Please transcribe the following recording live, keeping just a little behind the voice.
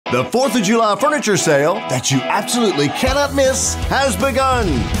The 4th of July furniture sale that you absolutely cannot miss has begun.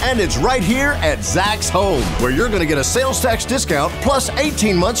 And it's right here at Zaks Home, where you're going to get a sales tax discount plus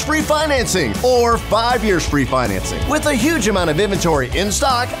 18 months free financing or 5 years free financing with a huge amount of inventory in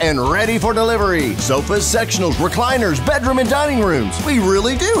stock and ready for delivery. Sofas, sectionals, recliners, bedroom and dining rooms. We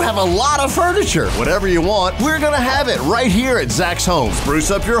really do have a lot of furniture. Whatever you want, we're going to have it right here at Zaks Home.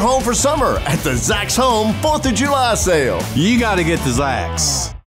 Spruce up your home for summer at the Zaks Home 4th of July sale. You got to get the Zaks.